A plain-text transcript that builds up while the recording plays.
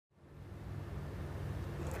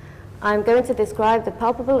I'm going to describe the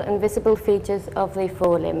palpable and visible features of the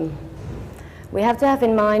forelimb. We have to have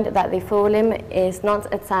in mind that the forelimb is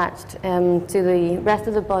not attached to the rest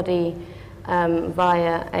of the body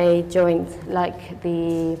via a joint like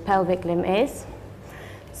the pelvic limb is.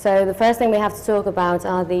 So the first thing we have to talk about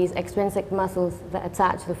are these extrinsic muscles that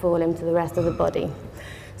attach the forelimb to the rest of the body.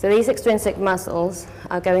 So these extrinsic muscles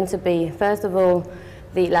are going to be, first of all,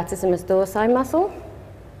 the latissimus dorsi muscle,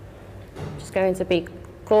 which is going to be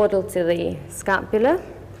caudal to the scapula,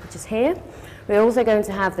 which is here. We're also going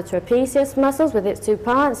to have the trapezius muscles with its two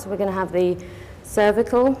parts. We're going to have the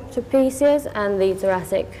cervical trapezius and the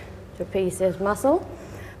thoracic trapezius muscle.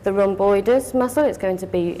 The rhomboidus muscle is going to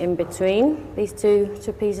be in between these two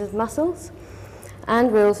trapezius muscles.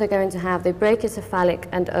 And we're also going to have the brachiocephalic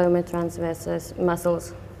and ulnar transversus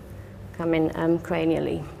muscles coming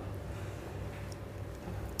cranially.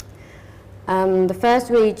 The first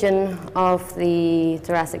region of the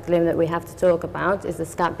thoracic limb that we have to talk about is the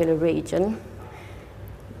scapular region.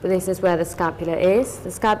 This is where the scapula is.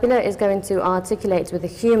 The scapula is going to articulate with the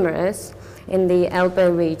humerus in the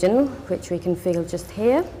elbow region, which we can feel just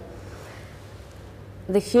here.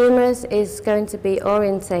 The humerus is going to be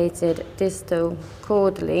orientated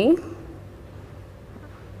distal-caudally,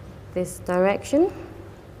 this direction,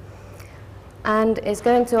 and is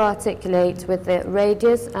going to articulate with the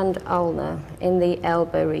radius and ulna in the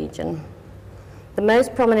elbow region. The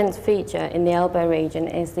most prominent feature in the elbow region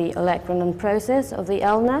is the olecranon process of the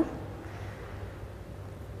ulna.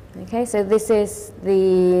 Okay, so this is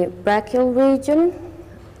the brachial region,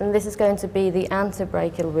 and this is going to be the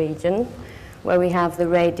antebrachial region, where we have the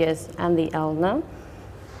radius and the ulna.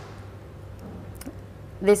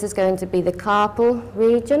 This is going to be the carpal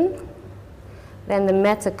region, then the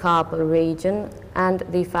metacarpal region, and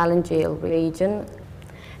the phalangeal region.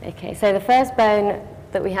 Okay, so the first bone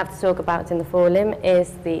that we have to talk about in the forelimb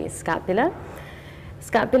is the scapula.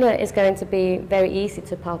 Scapula is going to be very easy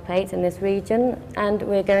to palpate in this region, and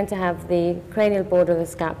we're going to have the cranial border of the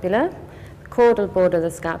scapula, the caudal border of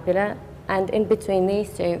the scapula, and in between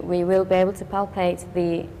these two we will be able to palpate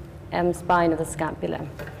the spine of the scapula,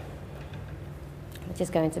 which is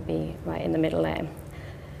going to be right in the middle there.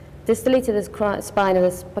 Distally to the spine of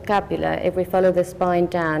the scapula, if we follow the spine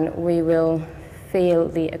down, we will feel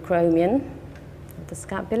the acromion of the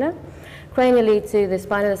scapula. Cranially to the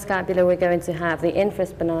spine of the scapula, we're going to have the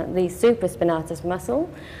supraspinatus muscle,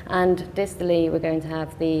 and distally we're going to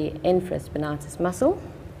have the infraspinatus muscle.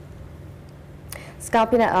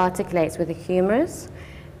 Scapula articulates with the humerus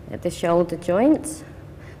at the shoulder joint.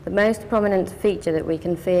 The most prominent feature that we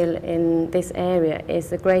can feel in this area is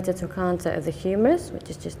the greater trochanter of the humerus, which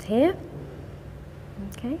is just here.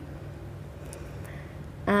 Okay.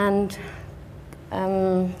 And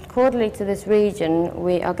caudally to this region,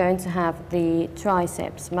 we are going to have the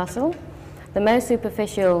triceps muscle. The most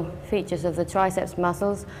superficial features of the triceps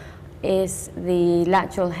muscles is the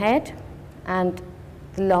lateral head and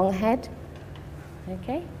the long head.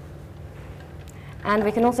 Okay. And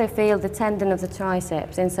we can also feel the tendon of the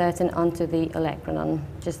triceps inserting onto the olecranon,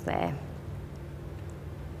 just there.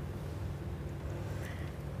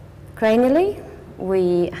 Cranially,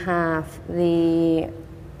 we have the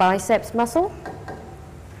biceps muscle,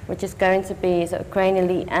 which is going to be sort of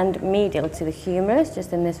cranially and medial to the humerus,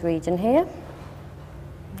 just in this region here.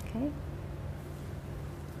 Okay.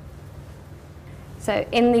 So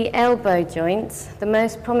in the elbow joint, the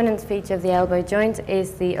most prominent feature of the elbow joint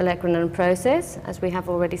is the olecranon process, as we have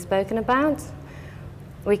already spoken about.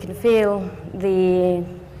 We can feel the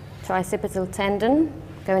tricipital tendon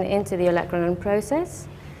going into the olecranon process.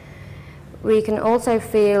 We can also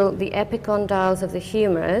feel the epicondyles of the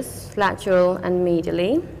humerus, lateral and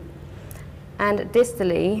medially. And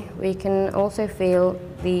distally, we can also feel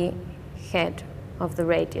the head of the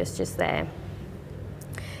radius, just there.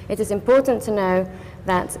 It is important to know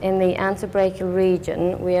that in the antebrachial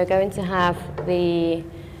region, we are going to have the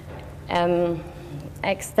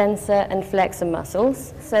extensor and flexor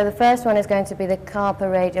muscles. So the first one is going to be the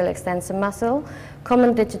carporadial extensor muscle,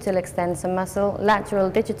 common digital extensor muscle, lateral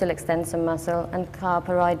digital extensor muscle, and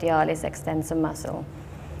carporadialis extensor muscle.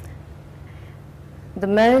 The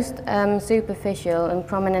most superficial and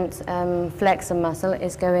prominent flexor muscle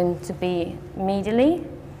is going to be medially,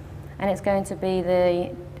 and it's going to be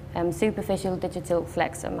the superficial digital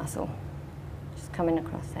flexor muscle, just coming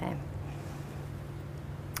across there.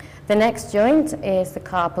 The next joint is the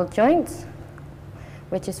carpal joint,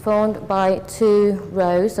 which is formed by two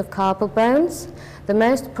rows of carpal bones. The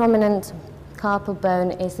most prominent carpal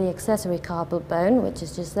bone is the accessory carpal bone, which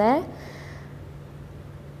is just there.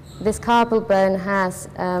 This carpal bone has,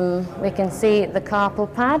 we can see the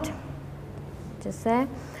carpal pad, just there,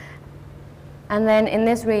 And then in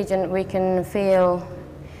this region we can feel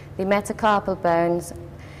the metacarpal bones,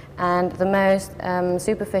 and the most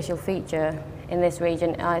superficial feature in this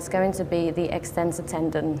region is going to be the extensor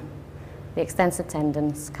tendon, the extensor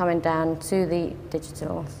tendons coming down to the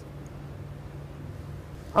digitals.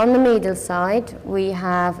 On the medial side we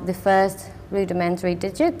have the first rudimentary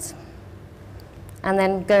digit, and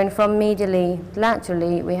then going from medially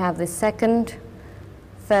laterally we have the second,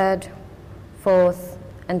 third, fourth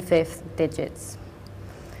and fifth digits.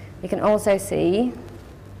 You can also see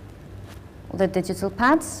the digital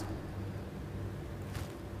pads.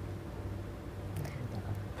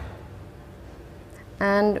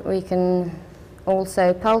 And we can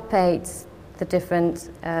also palpate the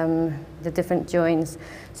different joints.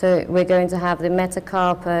 So we're going to have the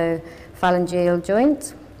metacarpophalangeal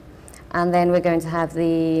joint, and then we're going to have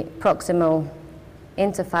the proximal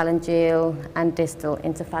interphalangeal and distal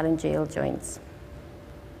interphalangeal joints.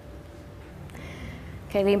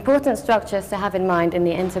 Okay, the important structures to have in mind in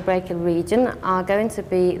the interbrachial region are going to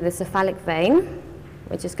be the cephalic vein,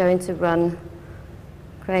 which is going to run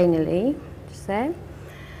cranially, just there.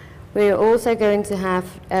 We are also going to have,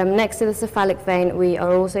 next to the cephalic vein, we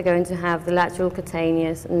are also going to have the lateral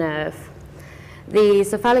cutaneous nerve. The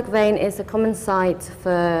cephalic vein is a common site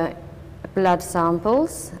for blood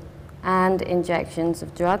samples and injections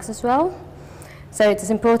of drugs as well. So it is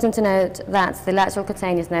important to note that the lateral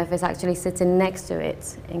cutaneous nerve is actually sitting next to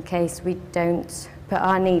it in case we don't put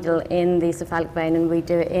our needle in the cephalic vein and we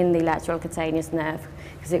do it in the lateral cutaneous nerve,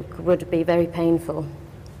 because it would be very painful.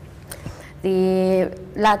 The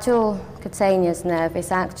lateral cutaneous nerve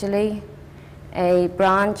is actually a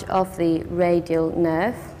branch of the radial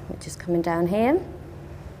nerve, which is coming down here.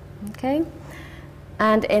 Okay.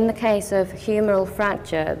 And in the case of humeral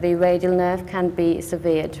fracture, the radial nerve can be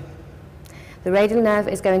severed. The radial nerve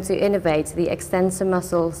is going to innervate the extensor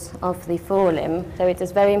muscles of the forelimb, so it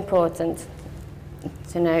is very important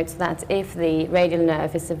to note that if the radial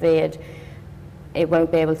nerve is severed, it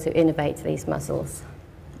won't be able to innervate these muscles.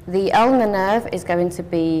 The ulnar nerve is going to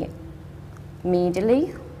be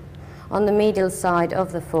medially, on the medial side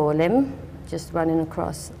of the forelimb, just running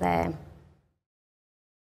across there.